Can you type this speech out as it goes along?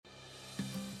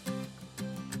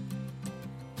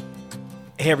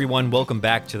Hey everyone, welcome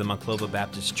back to the Monclova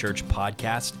Baptist Church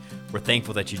podcast. We're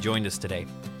thankful that you joined us today.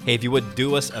 Hey, if you would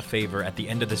do us a favor at the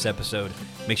end of this episode,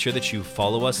 make sure that you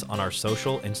follow us on our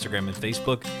social, Instagram and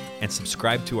Facebook, and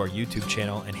subscribe to our YouTube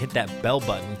channel and hit that bell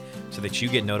button so that you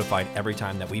get notified every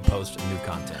time that we post new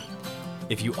content.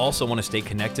 If you also want to stay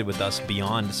connected with us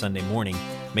beyond Sunday morning,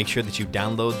 make sure that you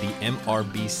download the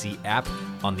MRBC app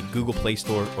on the Google Play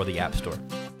Store or the App Store.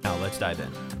 Now let's dive in.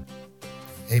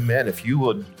 Amen. If you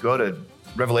would go to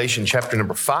Revelation chapter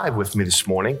number 5 with me this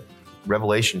morning.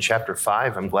 Revelation chapter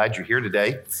 5. I'm glad you're here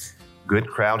today. Good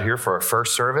crowd here for our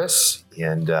first service.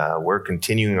 And we're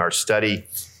continuing our study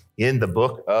in the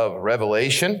book of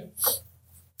Revelation.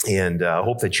 And I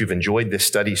hope that you've enjoyed this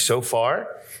study so far.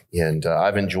 And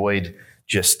I've enjoyed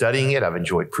just studying it. I've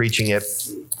enjoyed preaching it.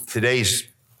 Today's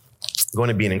going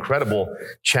to be an incredible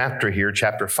chapter here,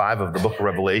 chapter 5 of the book of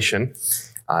Revelation.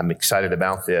 I'm excited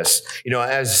about this. You know,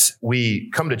 as we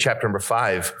come to chapter number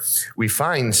 5, we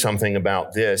find something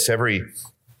about this. There's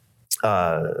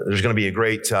going to be a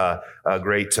great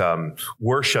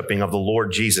worshiping of the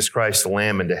Lord Jesus Christ, the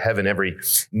Lamb, into heaven. Every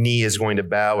knee is going to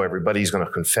bow. Everybody's going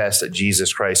to confess that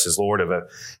Jesus Christ is Lord of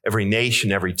every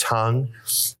nation, every tongue,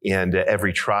 and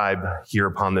every tribe here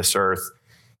upon this earth.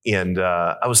 And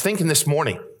I was thinking this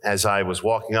morning as I was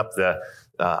walking up the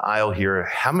aisle here,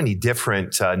 how many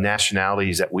different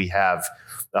nationalities that we have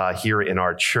here in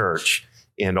our church.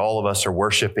 And all of us are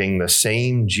worshiping the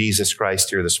same Jesus Christ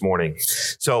here this morning.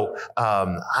 So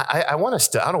I want us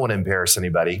to, I don't want to embarrass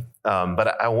anybody,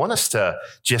 but I want us to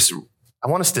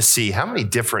see how many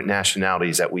different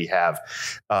nationalities that we have.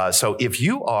 So if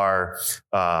you are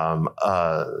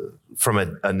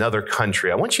from another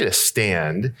country, I want you to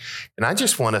stand, and I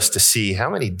just want us to see how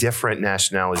many different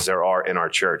nationalities there are in our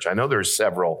church. I know there's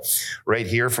several right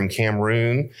here from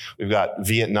Cameroon. We've got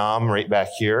Vietnam right back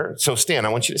here. So stand, I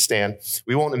want you to stand.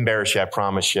 We won't embarrass you, I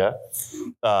promise you.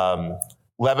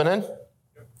 Lebanon,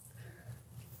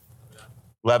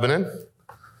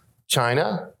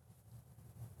 China.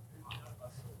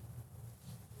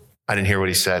 I didn't hear what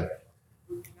he said.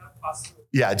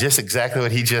 Yeah, just exactly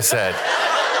what he just said.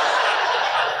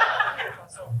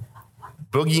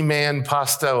 Boogeyman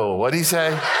Pasto. What did he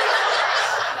say?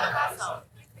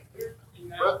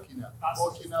 Burkina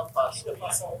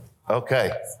Faso.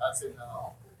 Okay. That's in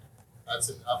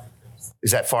Africa.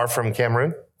 Is that far from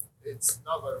Cameroon? It's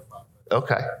not very far.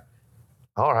 Okay.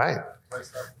 All right.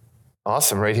 West Africa.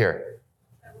 Awesome. Right here.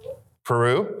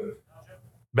 Peru.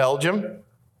 Belgium.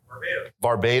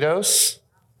 Barbados.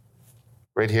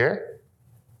 Right here.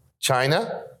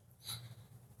 China.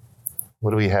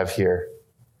 What do we have here?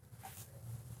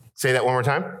 Say that one more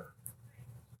time.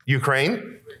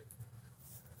 Ukraine.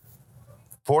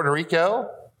 Puerto Rico.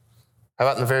 How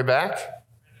about in the very back?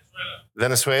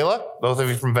 Venezuela. Both of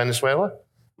you from Venezuela?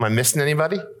 Am I missing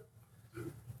anybody?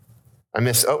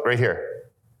 Right here.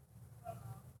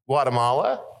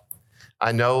 Guatemala.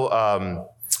 I know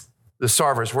the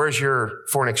Sarvers. Where's your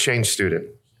foreign exchange student?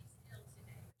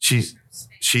 She's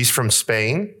from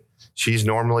Spain. She's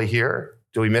normally here.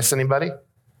 Do we miss anybody?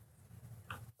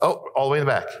 Oh, all the way in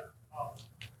the back.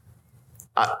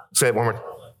 Say it one more time.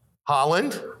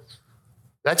 Holland.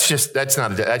 That's just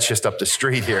up the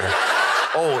street here.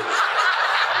 Oh,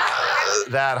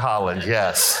 that Holland,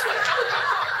 yes.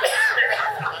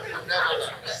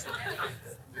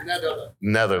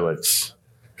 Netherlands.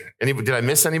 Did I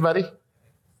miss anybody?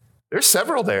 There's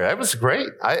several there. That was great.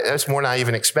 That's more than I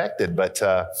even expected. But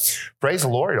praise the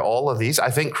Lord, all of these. I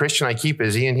think Christian Akeep,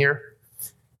 is he in here?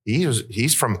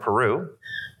 He's from Peru.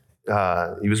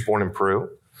 He was born in Peru.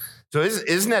 So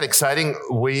isn't that exciting?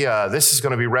 This is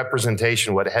going to be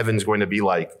representation of what heaven's going to be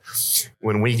like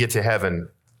when we get to heaven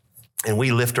and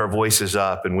we lift our voices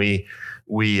up and we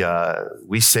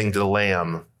sing to the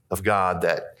Lamb of God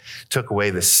that took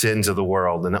away the sins of the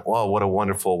world. And what a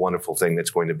wonderful, wonderful thing that's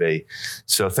going to be.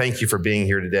 So thank you for being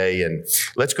here today. And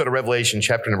let's go to Revelation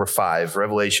chapter number 5.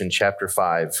 Revelation chapter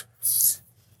 5.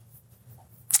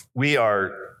 We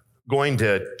are going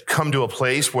to come to a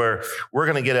place where we're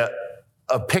going to get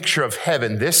a picture of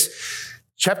heaven. This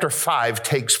chapter 5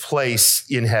 takes place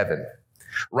in heaven.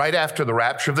 Right after the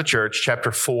rapture of the church,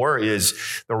 chapter 4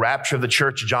 is the rapture of the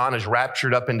church. John is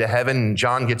raptured up into heaven, and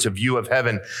John gets a view of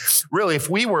heaven. Really, if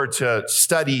we were to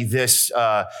study this,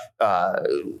 the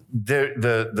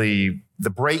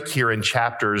break here in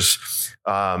chapters,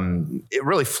 it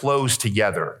really flows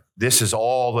together. This is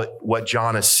all what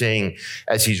John is seeing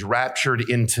as he's raptured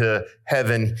into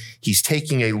heaven. He's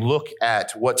taking a look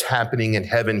at what's happening in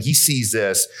heaven. He sees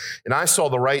this, and I saw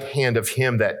the right hand of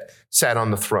him that sat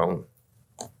on the throne.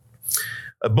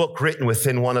 a book written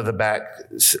within one of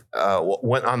the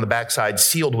went on the backside,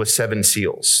 sealed with 7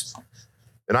 seals.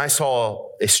 And I saw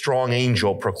a strong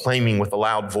angel proclaiming with a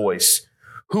loud voice,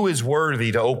 "Who is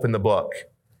worthy to open the book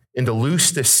and to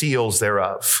loose the seals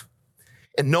thereof?"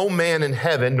 And no man in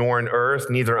heaven nor in earth,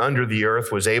 neither under the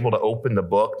earth, was able to open the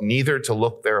book, neither to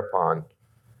look thereupon.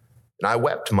 And I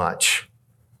wept much,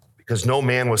 because no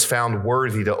man was found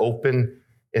worthy to open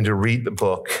and to read the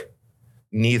book,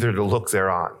 neither to look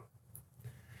thereon.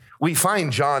 We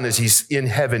find John as he's in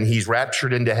heaven, he's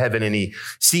raptured into heaven, and he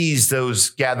sees those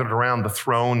gathered around the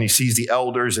throne. He sees the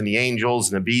elders and the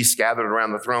angels and the beasts gathered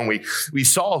around the throne. We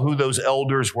saw who those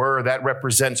elders were. That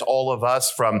represents all of us,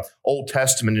 from Old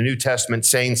Testament to New Testament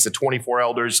saints, the 24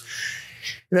 elders.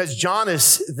 And as John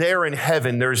is there in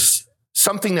heaven, there's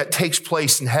something that takes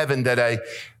place in heaven that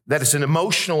is an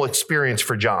emotional experience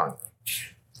for John.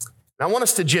 And I want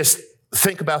us to just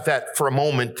think about that for a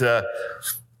moment.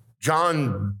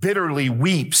 John bitterly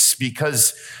weeps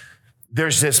because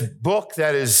there's this book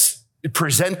that is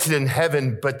presented in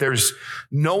heaven, but there's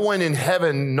no one in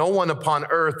heaven, no one upon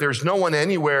earth, there's no one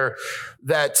anywhere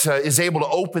that is able to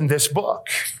open this book.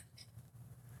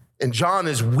 And John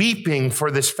is weeping for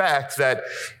this fact that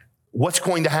what's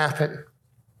going to happen?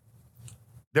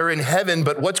 They're in heaven,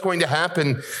 but what's going to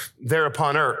happen there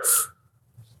upon earth?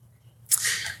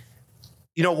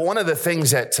 You know, one of the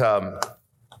things that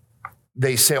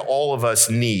they say all of us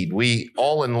need, we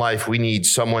all in life, we need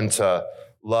someone to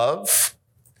love,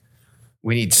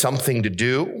 we need something to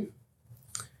do,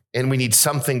 and we need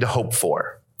something to hope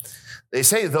for. They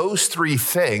say those three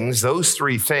things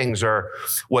are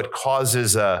what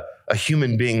causes a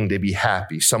human being to be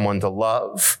happy: someone to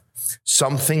love,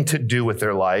 something to do with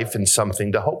their life, and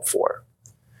something to hope for.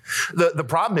 The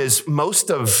problem is most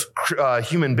of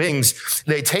human beings,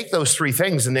 they take those three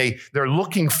things and they're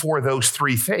looking for those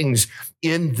three things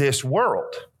in this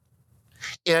world.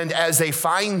 And as they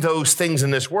find those things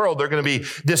in this world, they're going to be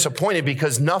disappointed,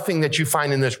 because nothing that you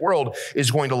find in this world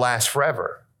is going to last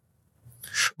forever.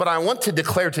 But I want to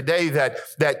declare today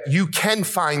that you can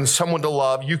find someone to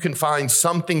love, you can find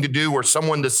something to do or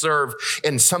someone to serve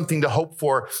and something to hope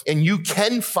for. And you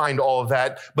can find all of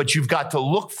that, but you've got to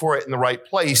look for it in the right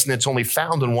place. And it's only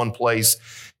found in one place.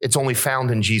 It's only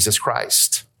found in Jesus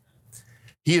Christ.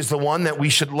 He is the one that we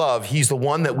should love. He's the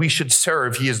one that we should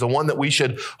serve. He is the one that we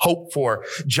should hope for.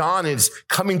 John is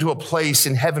coming to a place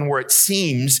in heaven where it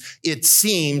seems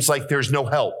like there's no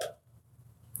help.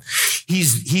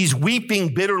 He's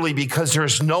weeping bitterly because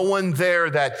there's no one there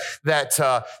that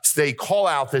they call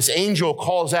out. This angel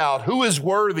calls out, "Who is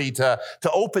worthy to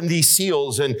open these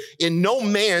seals?" And no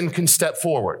man can step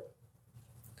forward.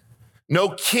 No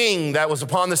king that was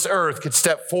upon this earth could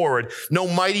step forward. No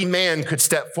mighty man could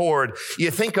step forward.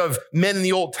 You think of men in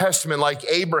the Old Testament like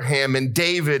Abraham and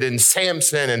David and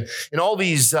Samson and all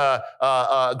these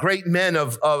great men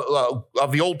of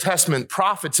the Old Testament,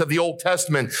 prophets of the Old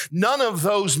Testament. None of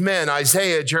those men,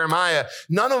 Isaiah, Jeremiah,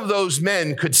 none of those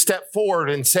men could step forward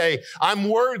and say, "I'm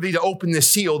worthy to open the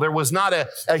seal." There was not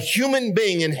a human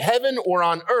being in heaven or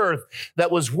on earth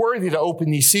that was worthy to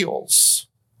open these seals.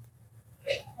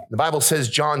 The Bible says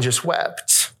John just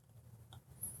wept.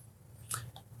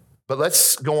 But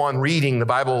let's go on reading. The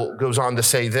Bible goes on to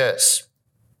say this.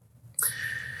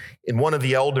 In one of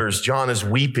the elders, John is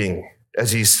weeping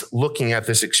as he's looking at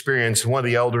this experience. One of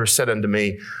the elders said unto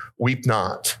me, "Weep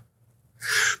not.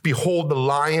 Behold, the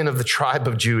Lion of the tribe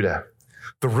of Judah,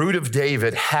 the Root of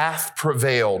David, hath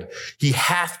prevailed. He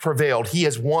hath prevailed. He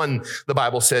has won," the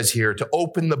Bible says here, "to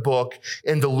open the book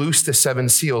and to loose the 7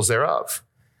 seals thereof.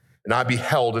 And I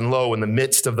beheld, and lo, in the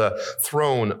midst of the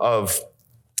throne of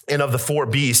the 4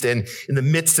 beasts, and in the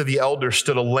midst of the elders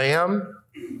stood a lamb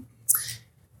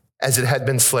as it had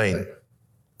been slain,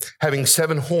 having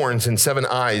 7 horns and 7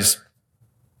 eyes,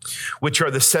 which are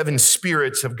the 7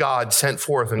 spirits of God sent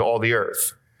forth into all the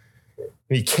earth.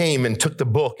 And he came and took the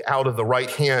book out of the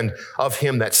right hand of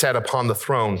him that sat upon the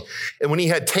throne. And when he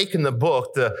had taken the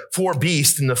book, the 4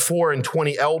 beasts and the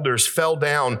 24 elders fell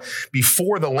down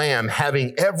before the Lamb,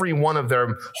 having every one of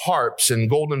their harps and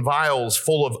golden vials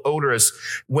full of odorous,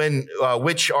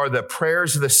 which are the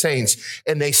prayers of the saints.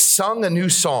 And they sung a new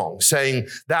song, saying,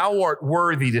 "Thou art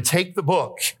worthy to take the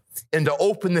book and to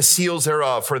open the seals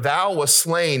thereof. For thou wast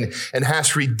slain and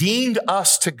hast redeemed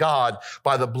us to God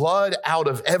by the blood out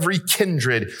of every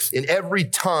kindred, in every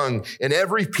tongue, in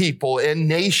every people and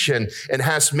nation, and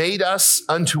hast made us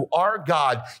unto our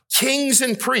God kings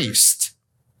and priests."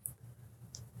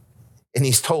 And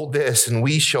he's told this, "And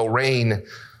we shall reign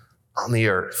on the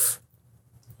earth."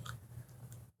 I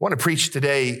want to preach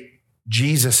today,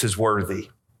 Jesus is worthy.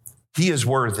 He is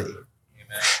worthy.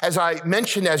 As I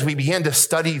mentioned, as we began to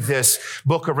study this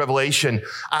book of Revelation,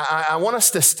 I want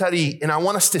us to study and I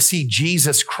want us to see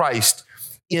Jesus Christ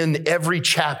in every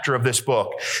chapter of this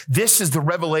book. This is the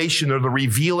revelation or the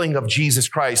revealing of Jesus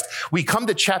Christ. We come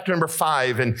to chapter number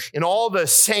 5 and all the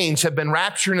saints have been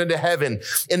raptured into heaven.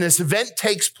 And this event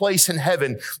takes place in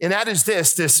heaven. And that is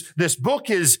this book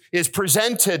is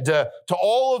presented to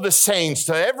all of the saints,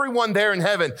 to everyone there in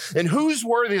heaven. And who's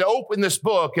worthy to open this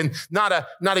book? And not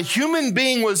a human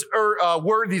being was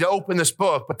worthy to open this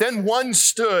book. But then one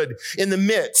stood in the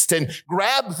midst and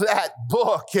grabbed that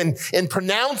book and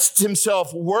pronounced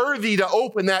himself worthy to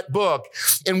open that book.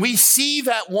 And we see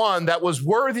that one that was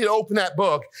worthy to open that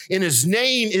book, and his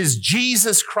name is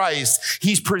Jesus Christ.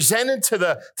 He's presented to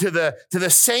the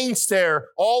saints there,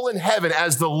 all in heaven,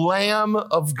 as the Lamb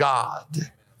of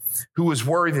God who is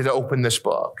worthy to open this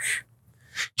book.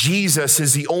 Jesus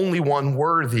is the only one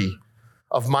worthy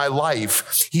of my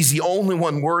life. He's the only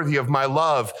one worthy of my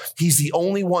love. He's the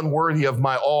only one worthy of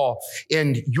my all.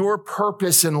 And your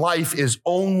purpose in life is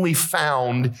only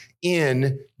found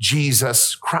in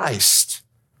Jesus Christ.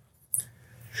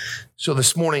 So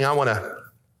this morning, I want to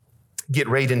get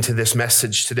right into this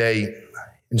message today.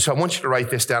 And so I want you to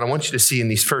write this down. I want you to see in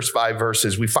these first 5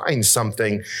 verses, we find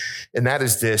something, and that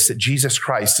is this, that Jesus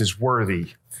Christ is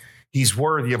worthy. He's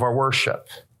worthy of our worship.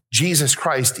 Jesus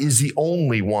Christ is the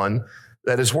only one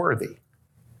that is worthy.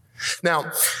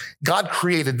 Now, God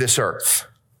created this earth.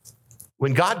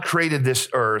 When God created this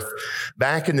earth,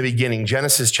 back in the beginning,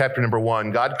 Genesis chapter number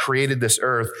 1, God created this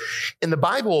earth. And the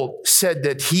Bible said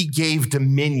that he gave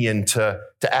dominion to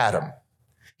Adam.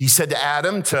 He said to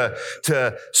Adam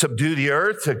to subdue the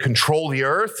earth, to control the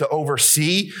earth, to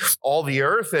oversee all the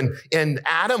earth. And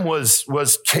Adam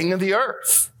was king of the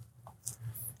earth.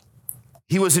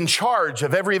 He was in charge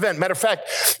of every event. Matter of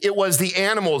fact, it was the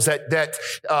animals that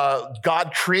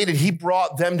God created. He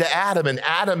brought them to Adam, and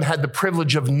Adam had the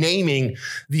privilege of naming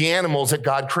the animals that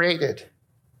God created.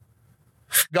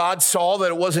 God saw that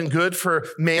it wasn't good for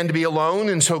man to be alone,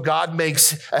 and so God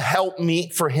makes a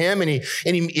helpmeet for him, and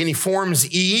he forms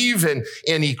Eve, and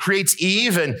he creates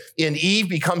Eve, and Eve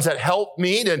becomes that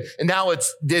helpmeet, and now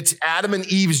it's Adam and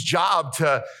Eve's job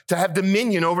to have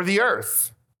dominion over the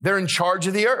earth. They're in charge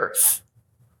of the earth.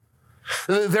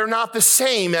 They're not the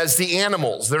same as the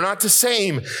animals. They're not the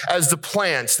same as the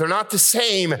plants. They're not the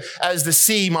same as the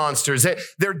sea monsters.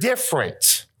 They're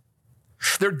different.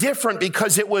 They're different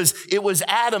because it was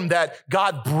Adam that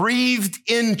God breathed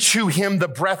into him the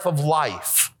breath of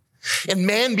life, and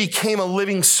man became a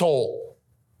living soul.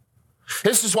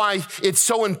 This is why it's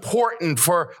so important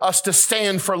for us to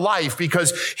stand for life,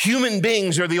 because human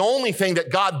beings are the only thing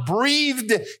that God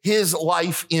breathed his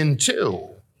life into.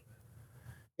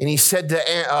 And he said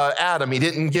to Adam, he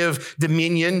didn't give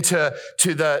dominion to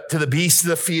the beasts of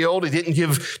the field. He didn't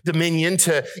give dominion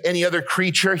to any other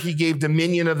creature. He gave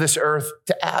dominion of this earth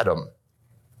to Adam.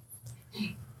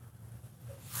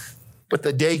 But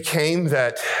the day came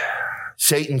that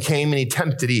Satan came and he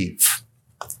tempted Eve.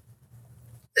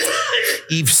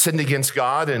 Eve sinned against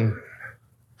God, and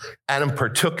Adam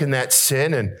partook in that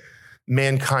sin, and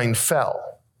mankind fell.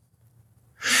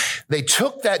 They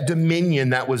took that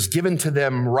dominion that was given to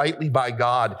them rightly by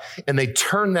God, and they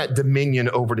turned that dominion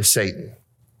over to Satan.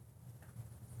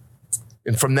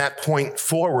 And from that point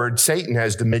forward, Satan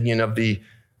has dominion of the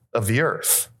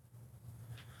earth.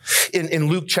 In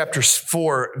Luke chapter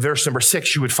 4, verse number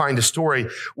 6, you would find a story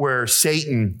where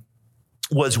Satan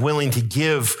was willing to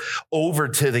give over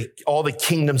to all the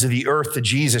kingdoms of the earth to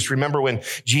Jesus. Remember when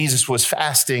Jesus was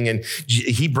fasting and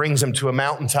he brings him to a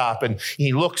mountaintop and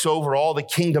he looks over all the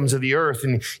kingdoms of the earth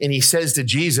and he says to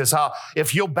Jesus,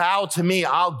 if you'll bow to me,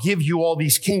 I'll give you all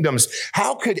these kingdoms.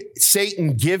 How could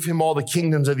Satan give him all the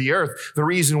kingdoms of the earth? The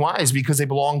reason why is because they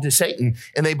belong to Satan,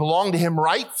 and they belong to him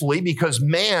rightfully because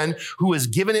man, who was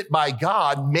given it by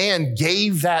God, man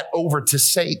gave that over to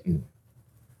Satan.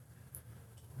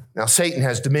 Now, Satan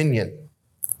has dominion.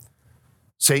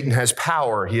 Satan has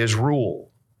power. He has rule.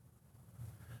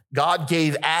 God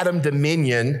gave Adam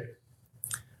dominion,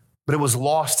 but it was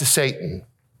lost to Satan.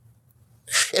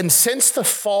 And since the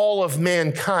fall of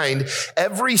mankind,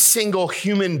 every single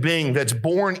human being that's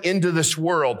born into this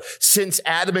world, since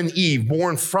Adam and Eve,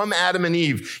 born from Adam and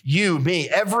Eve, you, me,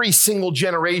 every single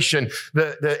generation,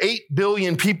 the 8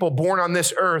 billion people born on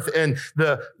this earth and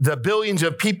the billions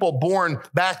of people born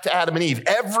back to Adam and Eve,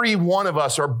 every one of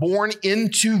us are born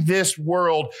into this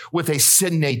world with a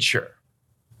sin nature.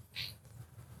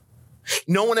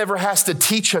 No one ever has to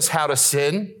teach us how to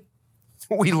sin.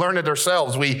 We learn it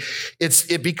ourselves.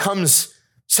 It becomes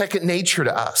second nature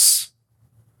to us.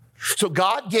 So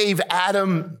God gave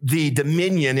Adam the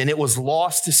dominion, and it was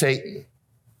lost to Satan.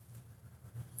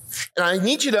 And I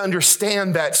need you to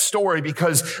understand that story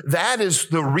because that is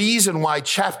the reason why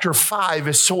chapter 5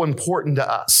 is so important to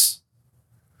us.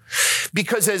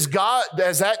 Because as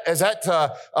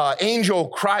that angel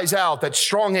cries out, that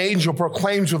strong angel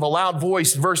proclaims with a loud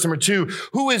voice, verse number 2,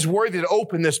 who is worthy to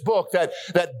open this book? That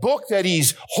book that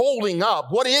he's holding up.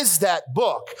 What is that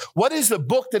book? What is the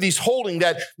book that he's holding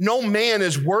that no man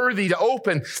is worthy to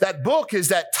open? That book is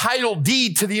that title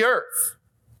deed to the earth.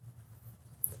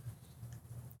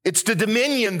 It's the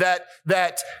dominion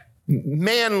that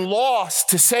man lost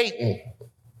to Satan.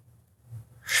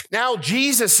 Now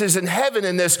Jesus is in heaven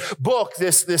and this book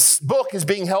is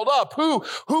being held up.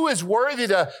 Who is worthy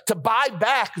to buy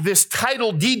back this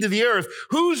title deed to the earth?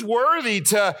 Who's worthy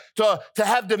to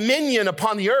have dominion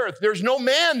upon the earth? There's no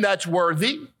man that's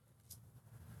worthy.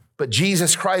 But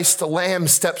Jesus Christ, the Lamb,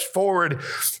 steps forward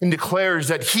and declares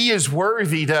that he is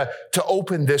worthy to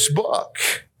open this book.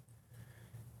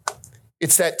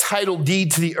 It's that title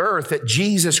deed to the earth that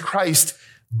Jesus Christ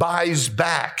buys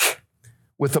back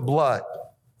with the blood.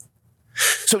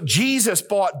 So Jesus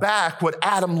bought back what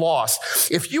Adam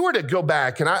lost. If you were to go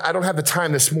back, and I don't have the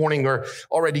time this morning, or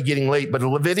already getting late, but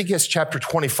Leviticus chapter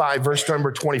 25, verse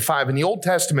number 25, in the Old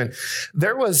Testament,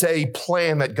 there was a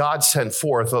plan that God sent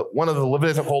forth, one of the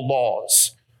Levitical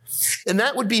laws. And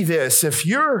that would be this: if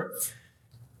you're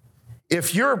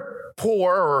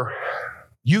poor, or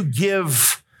you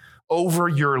give over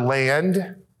your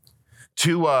land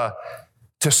to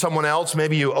someone else,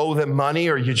 maybe you owe them money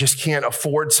or you just can't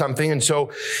afford something. And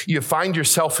so you find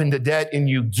yourself into debt and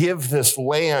you give this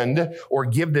land or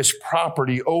give this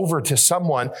property over to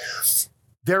someone.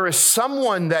 There is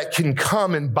someone that can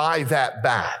come and buy that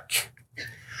back.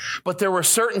 But there were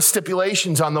certain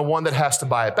stipulations on the one that has to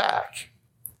buy it back.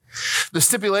 The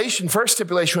first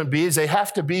stipulation would be is they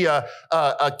have to be a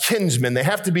kinsman. They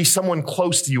have to be someone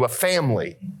close to you, a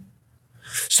family.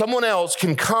 Someone else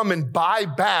can come and buy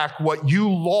back what you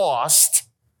lost,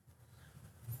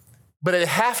 but it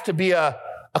has to be a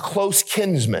close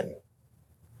kinsman.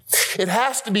 It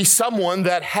has to be someone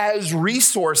that has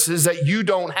resources that you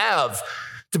don't have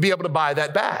to be able to buy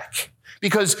that back.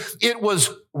 Because it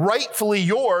was rightfully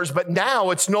yours, but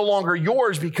now it's no longer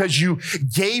yours because you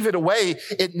gave it away.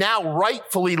 It now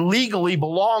rightfully, legally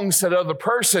belongs to the other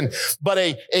person. But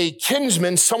a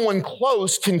kinsman, someone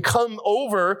close, can come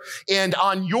over and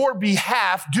on your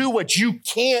behalf do what you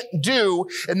can't do,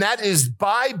 and that is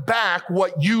buy back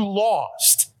what you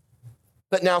lost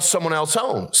that now someone else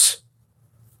owns.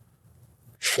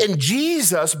 And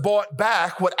Jesus bought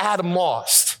back what Adam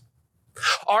lost.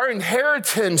 Our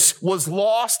inheritance was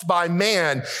lost by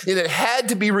man, and it had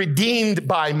to be redeemed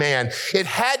by man. It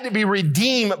had to be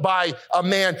redeemed by a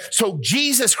man. So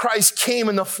Jesus Christ came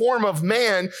in the form of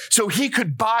man so he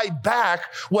could buy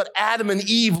back what Adam and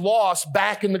Eve lost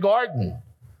back in the garden.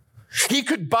 He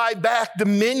could buy back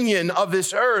dominion of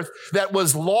this earth that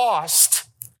was lost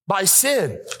by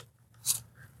sin.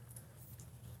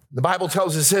 The Bible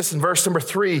tells us this in verse number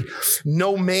 3,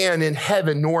 no man in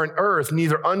heaven nor in earth,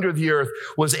 neither under the earth,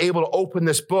 was able to open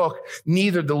this book,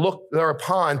 neither to look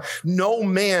thereupon. No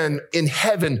man in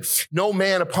heaven, no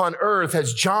man upon earth,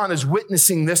 as John is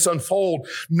witnessing this unfold,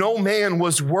 no man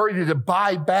was worthy to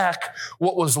buy back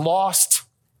what was lost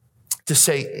to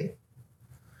Satan.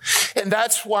 And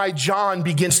that's why John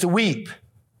begins to weep.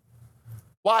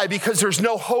 Why? Because there's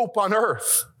no hope on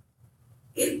earth.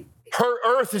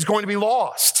 Her earth is going to be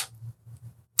lost.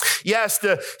 Yes,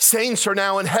 the saints are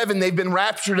now in heaven. They've been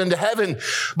raptured into heaven,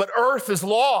 but earth is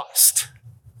lost.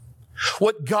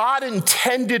 What God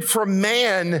intended for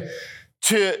man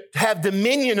to have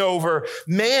dominion over,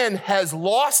 man has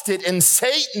lost it, and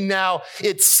Satan now,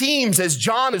 it seems, as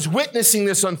John is witnessing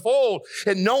this unfold,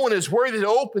 and no one is worthy to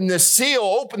open this seal,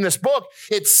 open this book,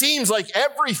 it seems like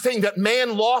everything that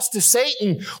man lost to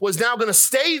Satan was now going to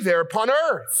stay there upon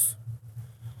earth.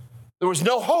 There was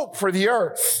no hope for the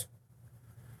earth.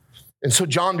 And so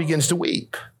John begins to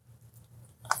weep.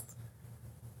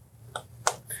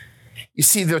 You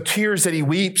see, the tears that he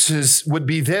weeps would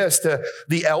be this: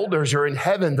 the elders are in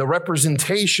heaven, the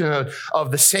representation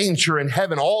of the saints are in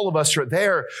heaven. All of us are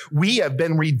there. We have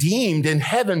been redeemed in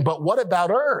heaven, but what about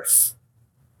earth?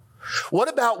 What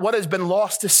about what has been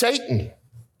lost to Satan?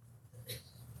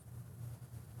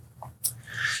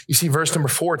 You see, verse number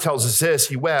 4 tells us this: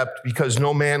 he wept because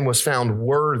no man was found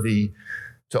worthy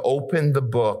to open the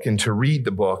book and to read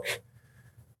the book,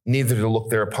 neither to look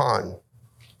thereupon.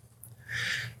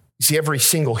 You see, every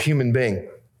single human being,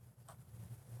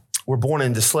 we're born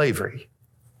into slavery.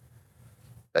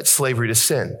 That's slavery to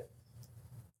sin.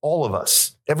 All of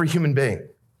us, every human being.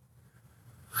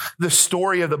 The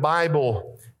story of the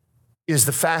Bible is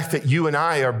the fact that you and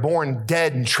I are born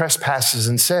dead in trespasses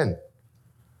and sin.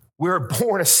 We're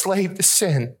born a slave to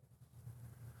sin.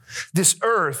 This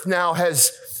earth now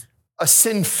has a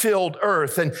sin-filled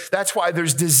earth, and that's why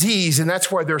there's disease, and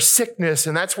that's why there's sickness,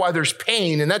 and that's why there's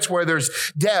pain, and that's why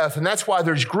there's death, and that's why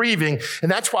there's grieving,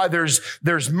 and that's why there's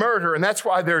murder, and that's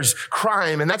why there's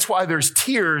crime, and that's why there's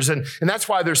tears, and that's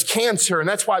why there's cancer, and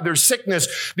that's why there's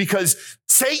sickness, because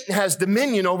Satan has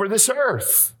dominion over this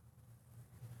earth.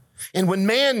 And when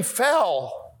man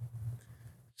fell,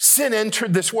 sin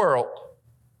entered this world.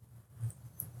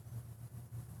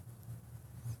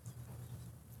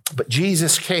 But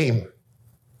Jesus came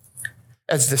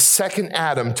as the second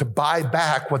Adam to buy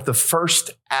back what the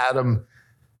first Adam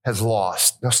has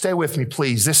lost. Now stay with me,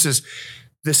 please. This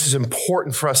is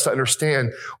important for us to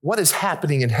understand what is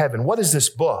happening in heaven. What is this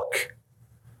book?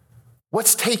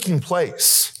 What's taking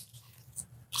place?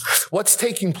 What's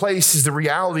taking place is the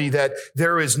reality that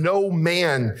there is no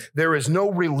man, there is no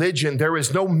religion, there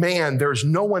is no man, there's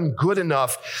no one good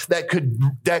enough that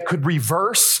could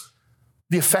reverse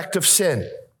the effect of sin.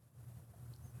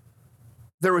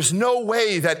 There is no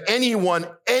way that anyone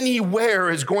anywhere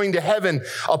is going to heaven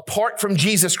apart from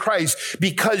Jesus Christ,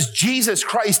 because Jesus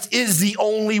Christ is the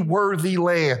only worthy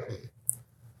Lamb.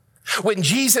 When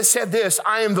Jesus said this,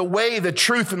 I am the way, the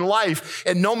truth, and life,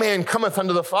 and no man cometh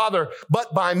unto the Father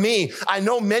but by me. I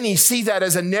know many see that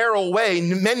as a narrow way.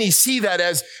 Many see that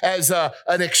as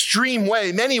an extreme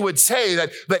way. Many would say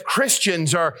that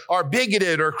Christians are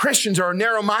bigoted, or Christians are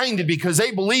narrow-minded because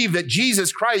they believe that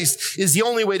Jesus Christ is the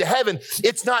only way to heaven.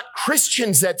 It's not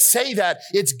Christians that say that.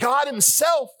 It's God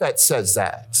himself that says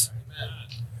that.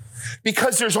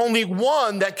 Because there's only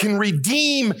one that can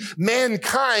redeem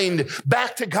mankind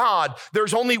back to God.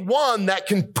 There's only one that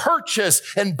can purchase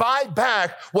and buy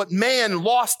back what man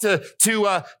lost to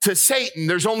Satan.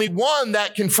 There's only one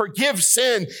that can forgive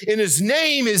sin, and his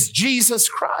name is Jesus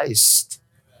Christ.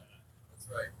 That's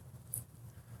right.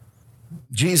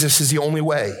 Jesus is the only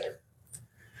way.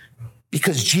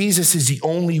 Because Jesus is the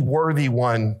only worthy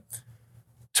one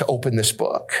to open this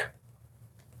book.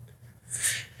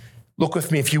 Look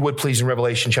with me, if you would, please, in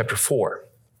Revelation chapter 4.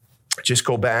 Just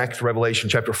go back to Revelation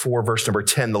chapter 4, verse number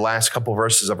 10, the last couple of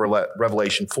verses of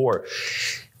Revelation 4.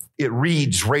 It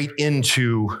reads right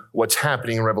into what's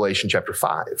happening in Revelation chapter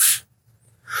 5.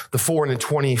 The 4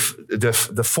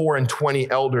 and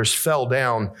 20 elders fell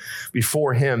down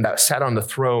before him that sat on the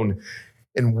throne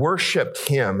and worshiped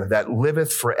him that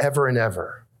liveth forever and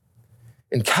ever,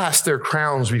 and cast their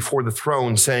crowns before the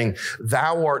throne, saying,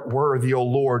 Thou art worthy, O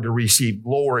Lord, to receive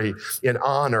glory and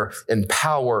honor and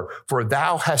power, for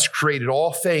thou hast created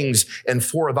all things, and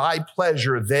for thy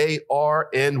pleasure they are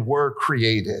and were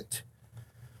created.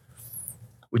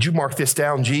 Would you mark this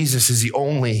down? Jesus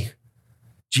only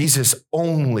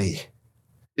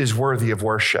is worthy of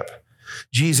worship.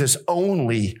 Jesus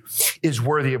only is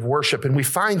worthy of worship. And we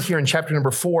find here in chapter number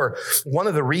 4, one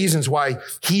of the reasons why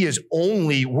he is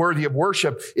only worthy of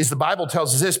worship is the Bible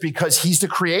tells us this, because he's the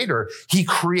creator. He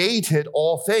created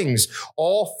all things.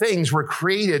 All things were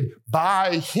created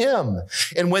by him.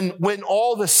 And when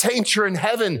all the saints are in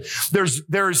heaven,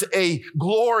 there's a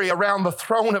glory around the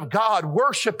throne of God,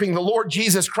 worshiping the Lord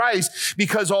Jesus Christ,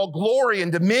 because all glory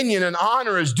and dominion and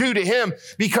honor is due to him,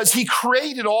 because he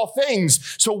created all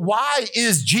things. So why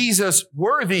is Jesus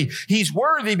worthy? He's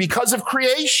worthy because of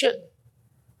creation.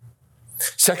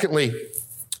 Secondly,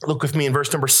 look with me in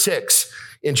verse number 6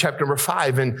 in chapter number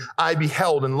 5. And I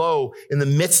beheld, and lo, in the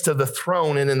midst of the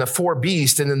throne and in the 4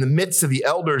 beasts and in the midst of the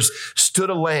elders stood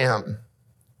a lamb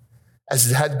as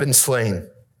it had been slain,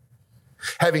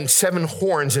 having 7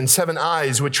 horns and 7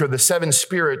 eyes, which are the 7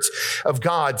 spirits of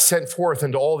God sent forth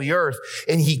into all the earth.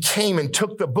 And he came and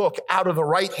took the book out of the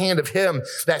right hand of him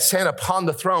that sat upon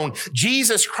the throne.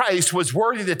 Jesus Christ was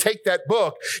worthy to take that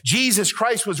book. Jesus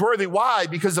Christ was worthy. Why?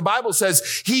 Because the Bible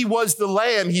says he was the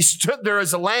lamb. He stood there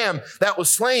as a lamb that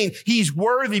was slain. He's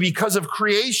worthy because of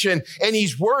creation, and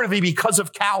he's worthy because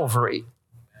of Calvary.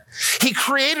 He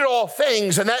created all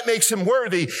things, and that makes him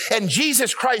worthy. And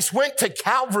Jesus Christ went to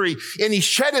Calvary, and he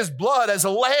shed his blood as a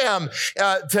lamb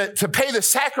to pay the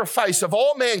sacrifice of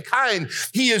all mankind.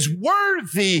 He is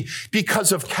worthy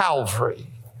because of Calvary.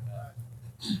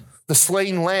 The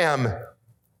slain lamb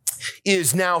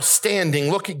is now standing.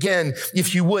 Look again,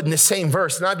 if you would, in the same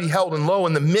verse. And I beheld, and lo,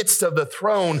 in the midst of the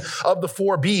throne of the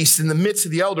 4 beasts, in the midst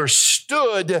of the elders,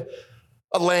 stood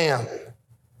a lamb.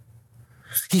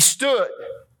 He stood.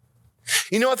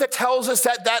 You know what that tells us?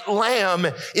 That lamb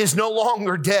is no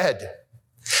longer dead.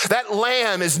 That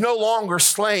lamb is no longer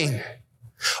slain.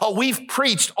 Oh, we've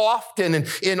preached often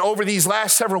and over these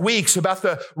last several weeks about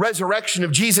the resurrection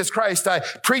of Jesus Christ. I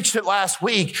preached it last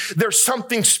week. There's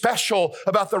something special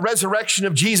about the resurrection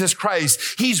of Jesus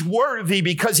Christ. He's worthy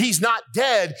because he's not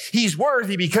dead. He's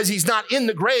worthy because he's not in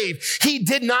the grave. He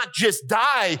did not just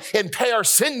die and pay our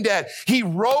sin debt. He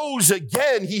rose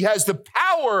again. He has the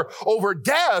power over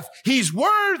death. He's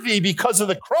worthy because of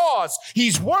the cross.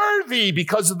 He's worthy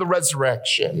because of the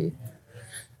resurrection.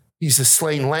 He's the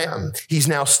slain lamb. He's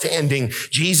now standing,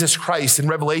 Jesus Christ, in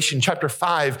Revelation chapter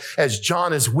 5, as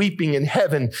John is weeping in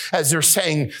heaven, as they're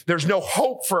saying, there's no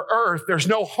hope for earth. There's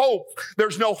no hope.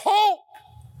 There's no hope.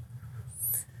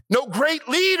 No great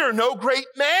leader, no great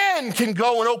man can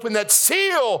go and open that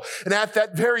seal. And at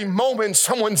that very moment,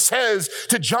 someone says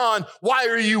to John, why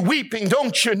are you weeping?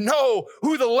 Don't you know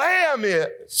who the Lamb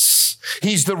is?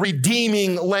 He's the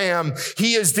redeeming Lamb.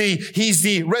 He's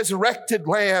the resurrected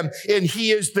Lamb, and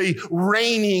he is the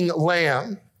reigning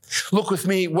Lamb. Look with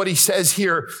me what he says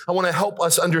here. I want to help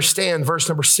us understand verse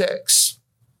number 6.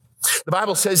 The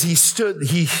Bible says he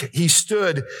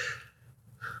stood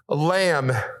a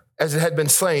lamb as it had been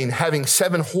slain, having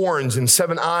 7 horns and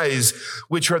 7 eyes,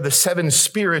 which are the 7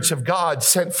 spirits of God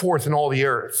sent forth in all the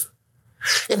earth.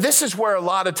 And this is where a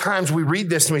lot of times we read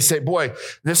this and we say, boy,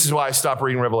 this is why I stopped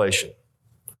reading Revelation.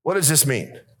 What does this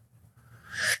mean?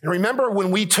 And remember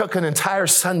when we took an entire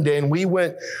Sunday and we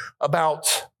went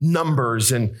about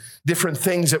numbers and different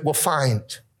things that we'll find.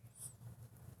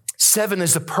 7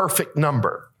 is the perfect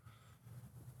number.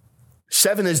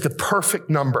 7 is the perfect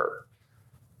number.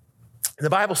 The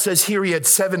Bible says here he had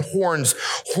 7 horns.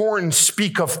 Horns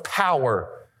speak of power.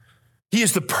 He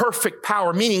is the perfect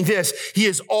power, meaning this, he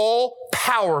is all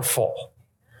powerful.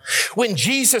 When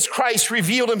Jesus Christ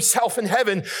revealed himself in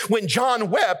heaven, when John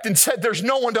wept and said, there's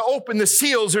no one to open the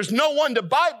seals, there's no one to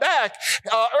buy back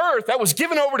earth that was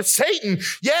given over to Satan.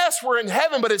 Yes, we're in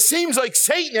heaven, but it seems like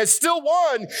Satan has still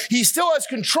won. He still has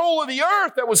control of the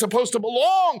earth that was supposed to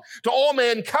belong to all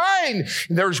mankind.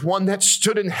 And there's one that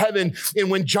stood in heaven. And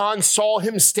when John saw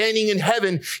him standing in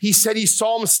heaven, he said he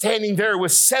saw him standing there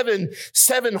with seven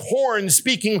horns,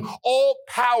 speaking all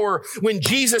power. When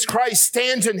Jesus Christ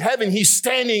stands in heaven, he's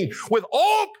standing with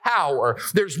all power.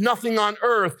 There's nothing on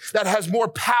earth that has more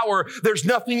power. There's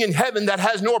nothing in heaven that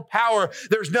has more power.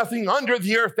 There's nothing under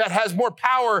the earth that has more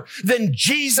power than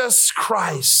Jesus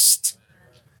Christ.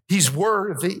 He's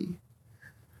worthy.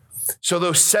 So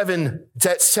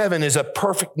that 7 is a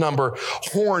perfect number.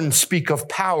 Horns speak of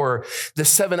power. The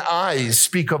 7 eyes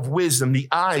speak of wisdom. The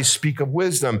eyes speak of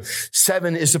wisdom.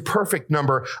 7 is a perfect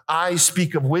number. Eyes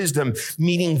speak of wisdom,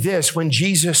 meaning this, when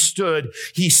Jesus stood,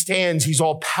 he stands, he's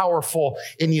all powerful,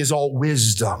 and he is all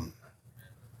wisdom.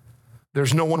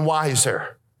 There's no one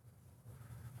wiser.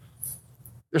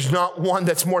 There's not one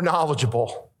that's more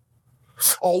knowledgeable.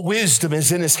 All wisdom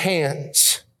is in his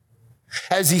hands.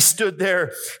 As he stood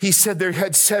there, he said there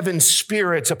had 7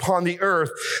 spirits upon the earth.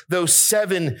 Those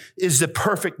 7 is the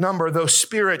perfect number. Those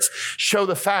spirits show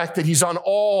the fact that he's on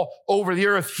all over the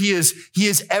earth. He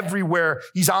is everywhere.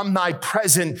 He's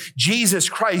omnipresent. Jesus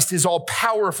Christ is all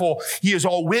powerful. He is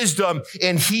all wisdom,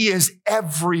 and he is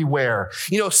everywhere.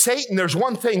 You know, Satan, there's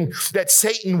one thing that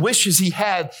Satan wishes he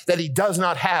had that he does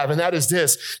not have, and that is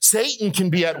this. Satan can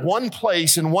be at one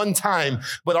place in one time,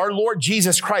 but our Lord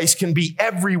Jesus Christ can be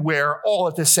everywhere all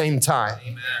at the same time.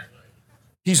 Amen.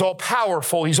 He's all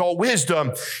powerful. He's all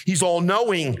wisdom. He's all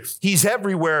knowing. He's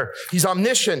everywhere. He's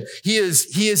omniscient. He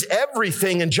is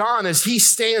everything. And John, as he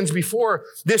stands before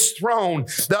this throne,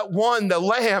 that one, the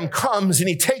Lamb, comes and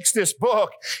he takes this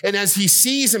book. And as he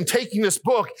sees him taking this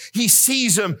book, he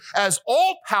sees him as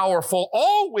all powerful,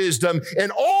 all wisdom,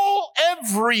 and all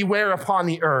everywhere upon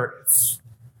the earth.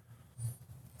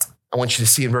 I want you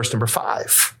to see in verse number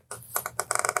 5.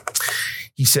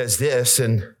 He says this,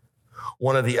 and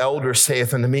one of the elders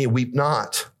saith unto me, weep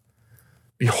not.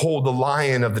 Behold, the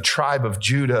Lion of the tribe of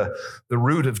Judah, the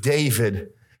Root of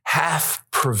David, hath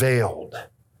prevailed.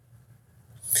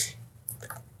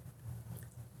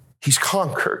 He's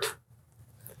conquered.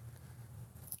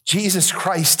 Jesus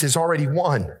Christ has already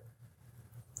won.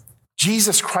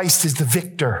 Jesus Christ is the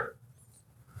victor.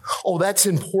 Oh, that's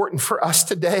important for us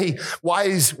today. Why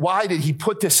did he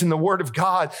put this in the Word of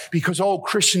God? Because, oh,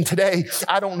 Christian, today,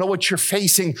 I don't know what you're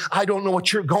facing. I don't know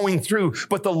what you're going through.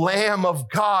 But the Lamb of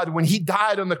God, when he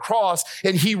died on the cross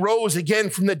and he rose again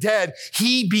from the dead,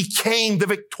 he became the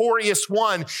victorious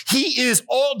one. He is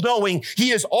all knowing.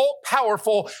 He is all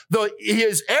powerful.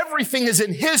 Everything is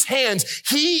in his hands.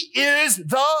 He is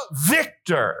the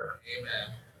victor.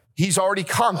 Amen. He's already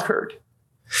conquered.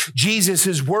 Jesus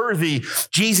is worthy.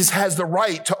 Jesus has the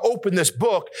right to open this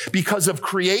book because of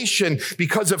creation,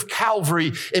 because of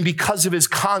Calvary, and because of his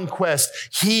conquest.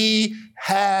 He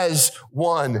has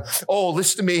won. Oh,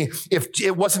 listen to me. If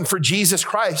it wasn't for Jesus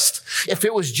Christ, if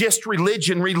it was just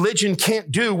religion, religion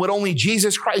can't do what only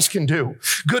Jesus Christ can do.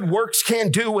 Good works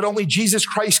can't do what only Jesus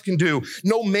Christ can do.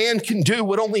 No man can do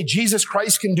what only Jesus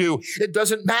Christ can do. It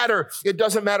doesn't matter. It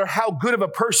doesn't matter how good of a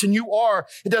person you are.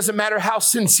 It doesn't matter how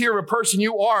sincere of a person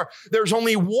you are. There's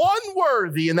only one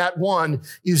worthy, and that one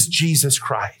is Jesus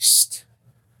Christ.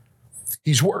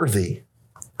 He's worthy.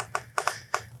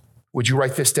 Would you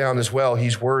write this down as well?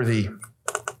 He's worthy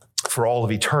for all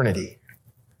of eternity.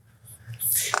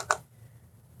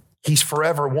 He's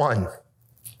forever one.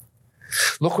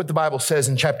 Look what the Bible says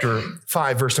in chapter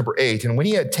 5, verse number 8. And when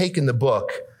he had taken the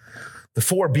book, the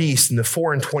 4 beasts and the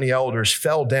 24 elders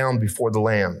fell down before the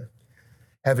Lamb,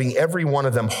 having every one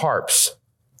of them harps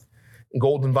and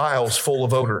golden vials full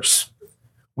of odors,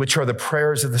 which are the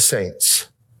prayers of the saints.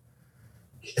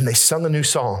 And they sung a new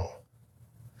song,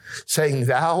 saying,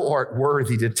 Thou art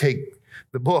worthy to take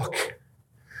the book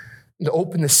and to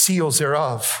open the seals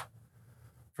thereof.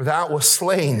 For thou wast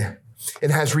slain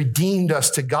and has redeemed us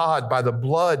to God by the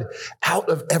blood out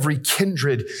of every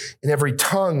kindred and every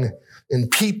tongue and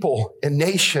people and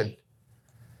nation,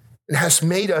 and hast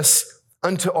made us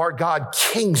unto our God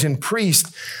kings and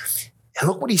priests. And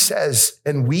look what he says,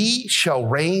 and we shall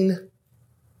reign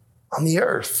on the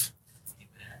earth.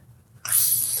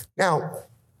 Now,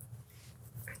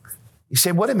 you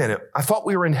say, wait a minute, I thought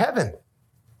we were in heaven.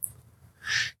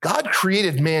 God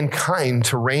created mankind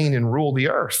to reign and rule the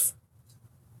earth.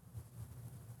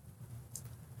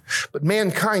 But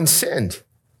mankind sinned.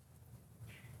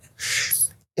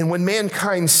 And when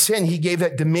mankind sinned, he gave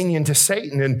that dominion to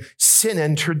Satan, and sin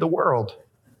entered the world.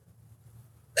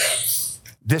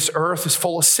 This earth is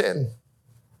full of sin.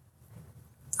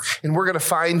 And we're going to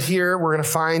find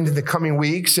in the coming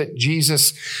weeks that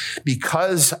Jesus,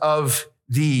 because of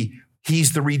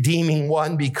he's the redeeming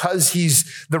one, because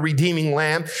he's the redeeming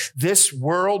lamb, this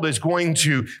world is going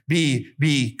to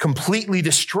be completely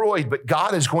destroyed, but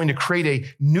God is going to create a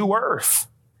new earth.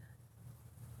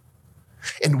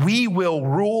 And we will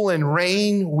rule and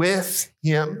reign with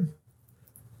him.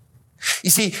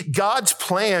 You see, God's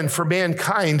plan for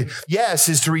mankind, yes,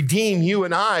 is to redeem you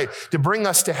and I, to bring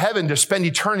us to heaven, to spend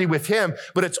eternity with him,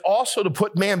 but it's also to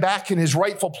put man back in his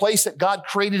rightful place that God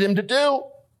created him to do.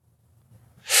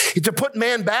 To put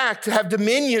man back, to have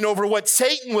dominion over what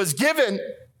Satan was given.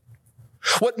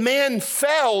 What man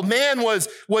fell, man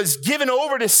was given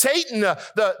over to Satan,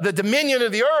 the dominion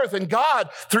of the earth, and God,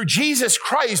 through Jesus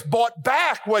Christ, bought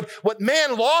back what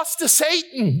man lost to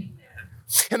Satan.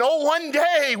 And one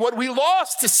day, what we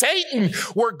lost to Satan,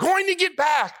 we're going to get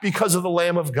back because of the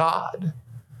Lamb of God.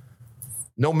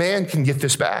 No man can get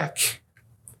this back.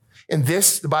 And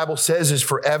this, the Bible says, is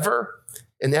forever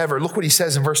and ever. Look what he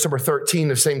says in verse number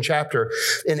 13 of the same chapter.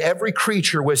 And every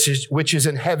creature which is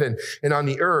in heaven and on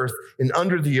the earth and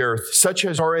under the earth, such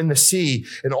as are in the sea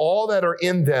and all that are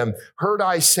in them, heard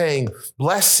I saying,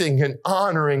 blessing and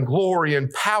honor and glory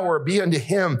and power be unto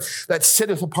him that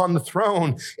sitteth upon the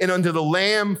throne and unto the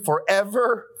Lamb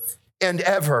forever and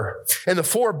ever. And the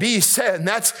 4 beasts said, and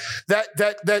that's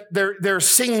they're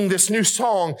singing this new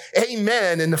song,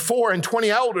 amen. And the 24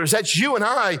 elders, that's you and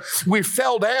I, we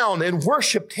fell down and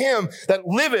worshiped him that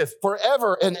liveth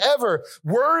forever and ever.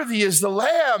 Worthy is the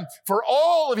Lamb for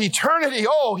all of eternity.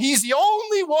 Oh, he's the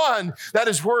only one that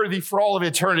is worthy for all of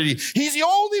eternity. He's the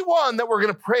only one that we're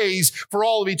going to praise for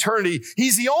all of eternity.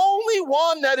 He's the only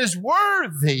one that is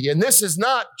worthy. And this is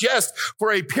not just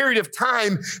for a period of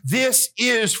time. This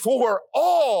is for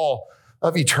all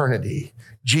of eternity.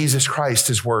 Jesus Christ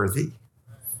is worthy.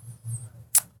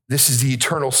 This is the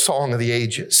eternal song of the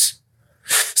ages.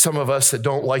 Some of us that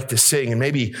don't like to sing, and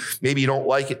maybe you don't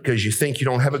like it because you think you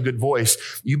don't have a good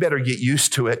voice, you better get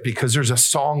used to it, because there's a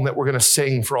song that we're going to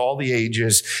sing for all the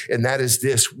ages, and that is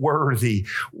this: worthy,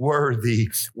 worthy,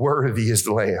 worthy is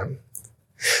the Lamb.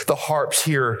 The harps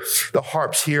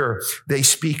here, they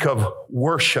speak of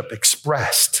worship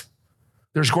expressed.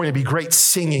 There's going to be great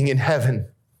singing in heaven.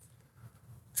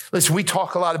 Listen, we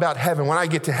talk a lot about heaven. When I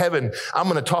get to heaven, I'm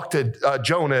going to talk to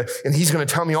Jonah, and he's going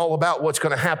to tell me all about what's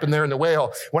going to happen there in the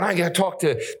whale. When I get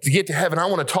to heaven, I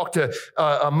want to talk to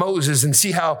Moses and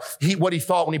see what he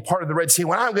thought when he parted the Red Sea.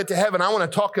 When I get to heaven, I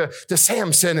want to talk to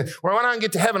Samson. Or when I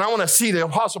get to heaven, I want to see the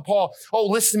Apostle Paul. Oh,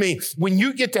 listen to me. When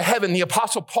you get to heaven, the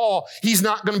Apostle Paul, he's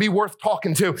not going to be worth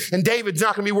talking to, and David's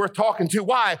not going to be worth talking to.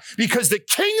 Why? Because the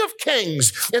King of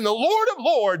Kings and the Lord of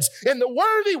Lords and the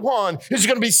Worthy One is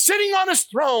going to be sitting on his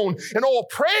throne. throne, and all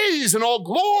praise and all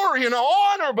glory and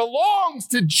honor belongs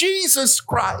to Jesus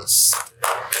Christ.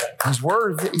 He's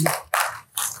worthy.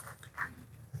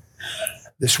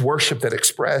 This worship that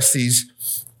expressed these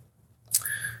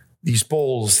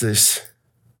bowls, these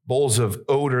bowls of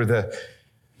odor, the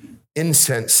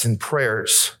incense and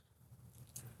prayers.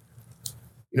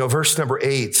 You know, verse number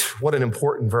 8, what an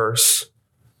important verse.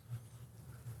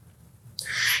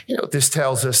 You know, this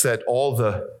tells us that all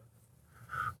the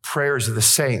prayers of the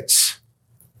saints,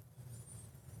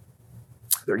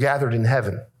 they're gathered in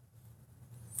heaven.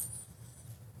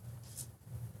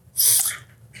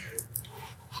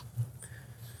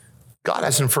 God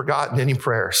hasn't forgotten any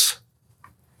prayers.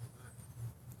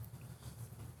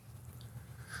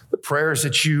 The prayers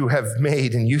that you have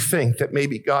made and you think that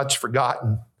maybe God's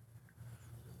forgotten.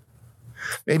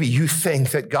 Maybe you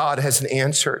think that God hasn't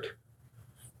answered.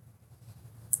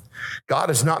 God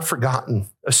has not forgotten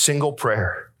a single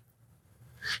prayer.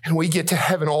 And we get to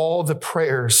heaven, all the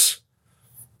prayers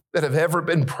that have ever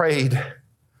been prayed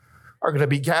are going to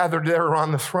be gathered there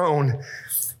on the throne.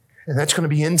 And that's going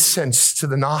to be incense to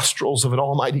the nostrils of an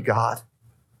almighty God.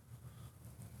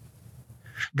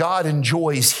 God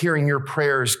enjoys hearing your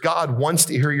prayers. God wants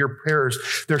to hear your prayers.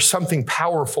 There's something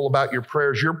powerful about your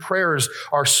prayers. Your prayers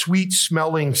are sweet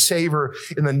smelling savor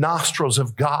in the nostrils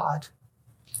of God.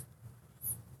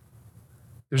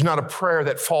 There's not a prayer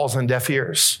that falls on deaf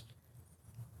ears.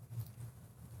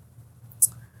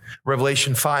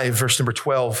 Revelation 5, verse number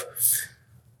 12.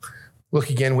 Look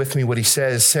again with me what he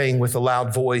says, saying with a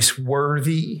loud voice,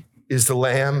 "Worthy is the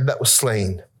Lamb that was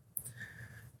slain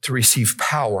to receive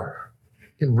power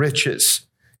and riches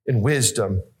and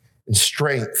wisdom and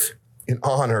strength and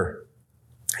honor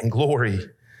and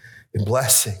glory and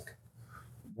blessing."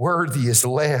 Worthy is the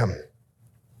Lamb.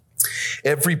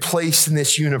 Every place in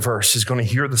this universe is going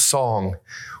to hear the song,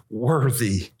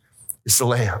 "Worthy is the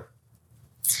Lamb."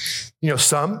 You know,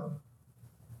 some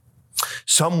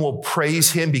will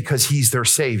praise him because he's their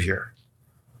Savior,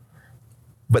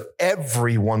 but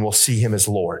everyone will see him as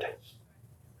Lord.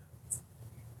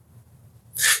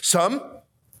 Some,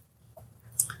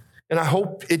 and I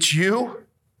hope it's you,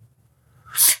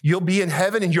 you'll be in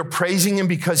heaven and you're praising him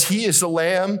because he is the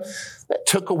Lamb that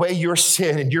took away your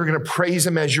sin, and you're going to praise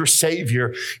him as your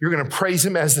Savior. You're going to praise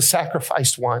him as the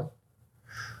sacrificed one.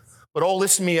 But oh,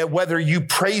 listen to me, whether you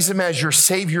praise him as your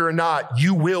Savior or not,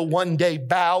 you will one day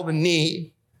bow the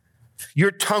knee.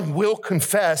 Your tongue will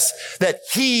confess that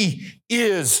he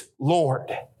is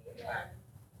Lord.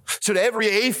 So to every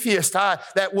atheist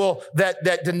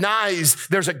that denies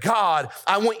there's a God,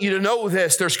 I want you to know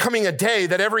this. There's coming a day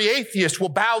that every atheist will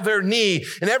bow their knee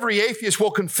and every atheist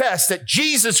will confess that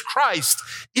Jesus Christ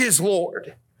is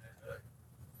Lord.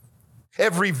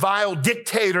 Every vile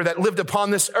dictator that lived upon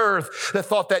this earth that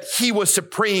thought that he was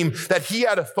supreme, that he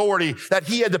had authority, that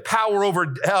he had the power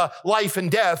over life and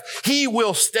death, he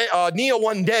will kneel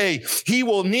one day. He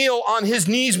will kneel on his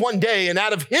knees one day, and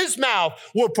out of his mouth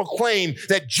will proclaim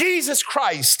that Jesus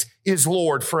Christ is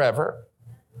Lord forever.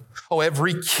 Oh,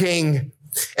 every king,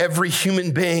 every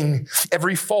human being,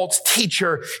 every false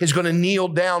teacher is going to kneel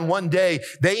down one day.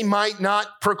 They might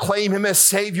not proclaim him as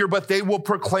Savior, but they will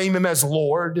proclaim him as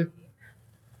Lord.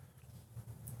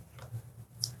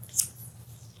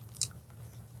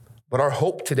 But our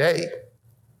hope today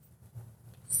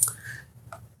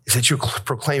is that you'll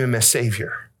proclaim him as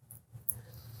Savior.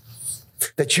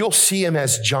 That you'll see him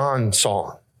as John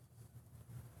saw him.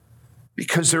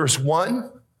 Because there's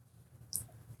one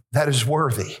that is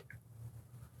worthy.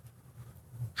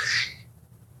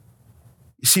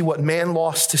 You see, what man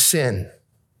lost to sin,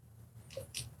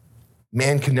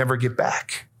 man can never get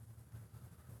back.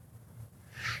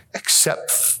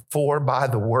 Except for by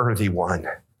the worthy one.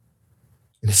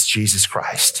 And it's Jesus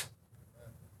Christ.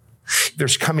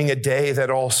 There's coming a day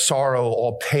that all sorrow,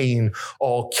 all pain,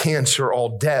 all cancer,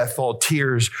 all death, all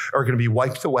tears are going to be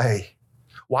wiped away.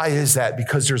 Why is that?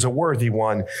 Because there's a worthy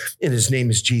one, and his name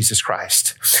is Jesus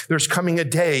Christ. There's coming a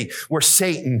day where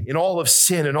Satan and all of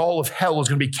sin and all of hell is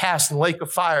going to be cast in the lake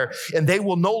of fire, and they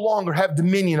will no longer have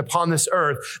dominion upon this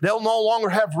earth. They'll no longer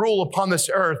have rule upon this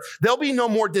earth. There'll be no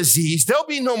more disease. There'll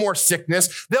be no more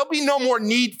sickness. There'll be no more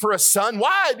need for a son.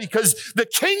 Why? Because the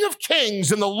King of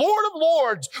Kings and the Lord of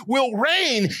Lords will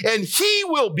reign, and he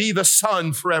will be the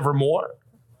Son forevermore.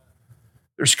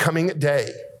 There's coming a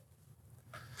day.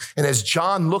 And as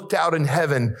John looked out in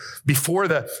heaven before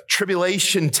the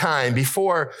tribulation time,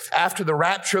 after the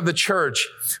rapture of the church,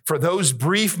 for those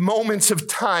brief moments of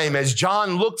time, as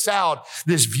John looks out,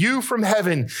 this view from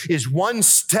heaven is one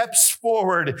steps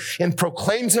forward and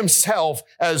proclaims himself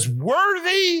as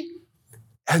worthy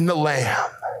and the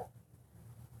Lamb.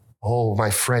 Oh, my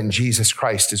friend, Jesus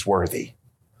Christ is worthy.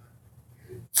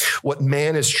 What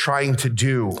man is trying to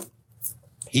do,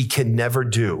 he can never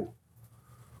do.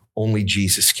 Only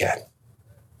Jesus can.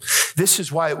 This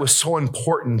is why it was so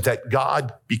important that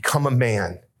God become a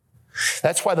man.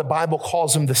 That's why the Bible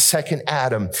calls him the second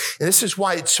Adam. And this is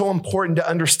why it's so important to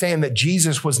understand that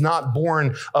Jesus was not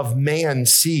born of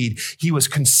man's seed. He was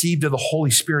conceived of the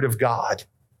Holy Spirit of God.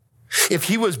 If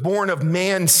he was born of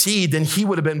man's seed, then he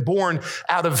would have been born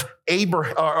out of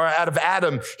Abraham or out of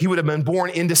Adam. He would have been born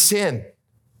into sin.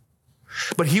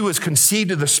 But he was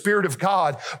conceived of the Spirit of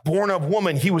God, born of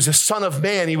woman. He was a son of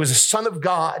man. He was a son of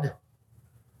God.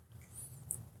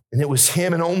 And it was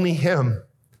him and only him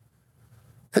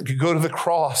that could go to the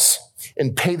cross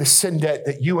and pay the sin debt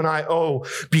that you and I owe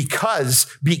because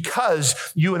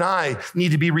you and I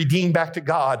need to be redeemed back to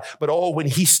God. But oh, when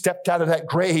he stepped out of that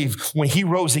grave, when he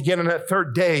rose again on that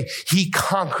third day, he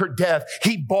conquered death.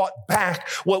 He bought back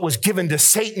what was given to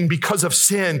Satan because of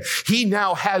sin. He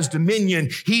now has dominion.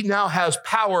 He now has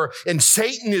power, and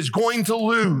Satan is going to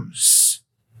lose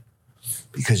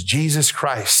because Jesus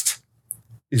Christ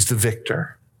is the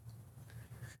victor.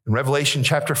 In Revelation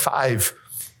chapter 5,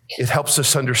 it helps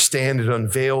us understand, it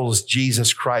unveils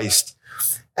Jesus Christ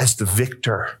as the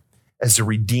victor, as the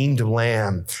redeemed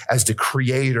lamb, as the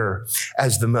creator,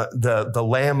 as the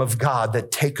Lamb of God that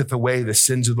taketh away the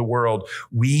sins of the world.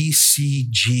 We see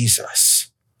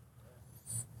Jesus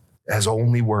as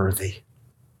only worthy.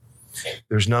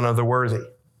 There's none other worthy.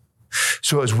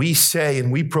 So as we say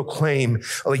and we proclaim,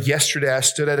 like yesterday, I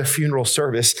stood at a funeral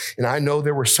service, and I know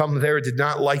there were some there who did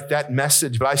not like that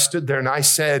message, but I stood there and I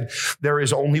said, there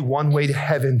is only one way to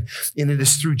heaven, and it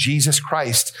is through Jesus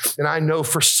Christ. And I know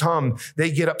for some,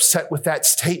 they get upset with that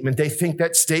statement. They think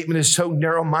that statement is so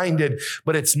narrow-minded,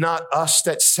 but it's not us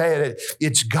that said it.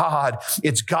 It's God.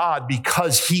 It's God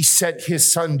because he sent his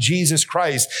son, Jesus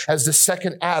Christ, as the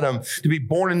second Adam to be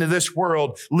born into this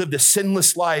world, lived a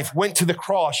sinless life, went to the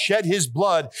cross, shed his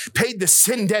blood, paid the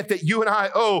sin debt that you and I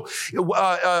owe,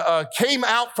 came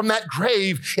out from that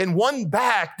grave and won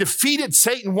back, defeated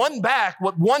Satan, won back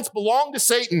what once belonged to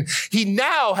Satan. He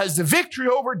now has the victory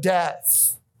over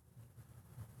death.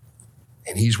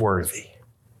 And he's worthy.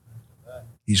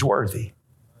 He's worthy.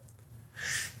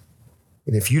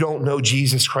 And if you don't know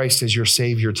Jesus Christ as your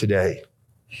Savior today,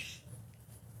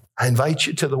 I invite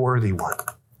you to the worthy one.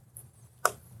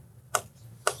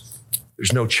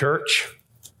 There's no church.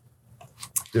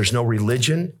 There's no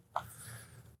religion.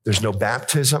 There's no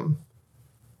baptism.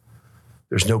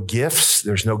 There's no gifts.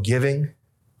 There's no giving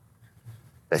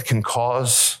that can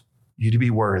cause you to be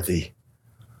worthy.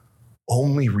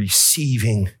 Only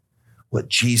receiving what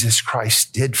Jesus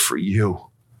Christ did for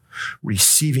you,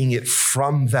 receiving it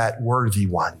from that worthy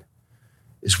one,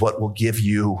 is what will give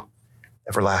you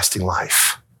everlasting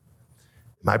life.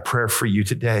 My prayer for you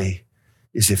today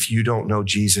is, if you don't know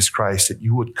Jesus Christ, that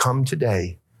you would come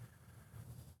today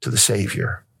to the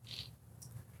Savior.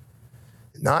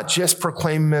 Not just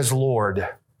proclaim him as Lord,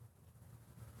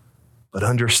 but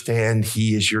understand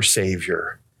he is your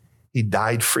Savior. He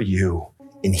died for you,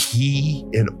 and he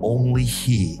and only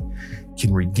he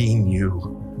can redeem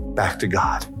you back to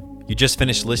God. You just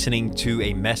finished listening to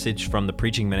a message from the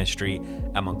preaching ministry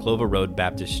at Monclova Road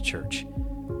Baptist Church.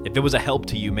 If it was a help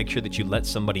to you, make sure that you let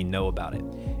somebody know about it.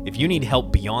 If you need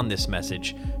help beyond this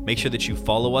message, make sure that you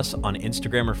follow us on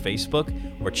Instagram or Facebook,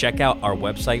 or check out our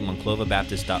website,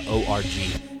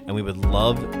 monclovabaptist.org, and we would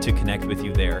love to connect with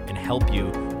you there and help you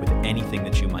with anything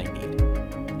that you might need.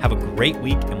 Have a great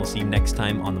week, and we'll see you next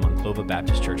time on the Monclova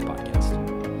Baptist Church podcast.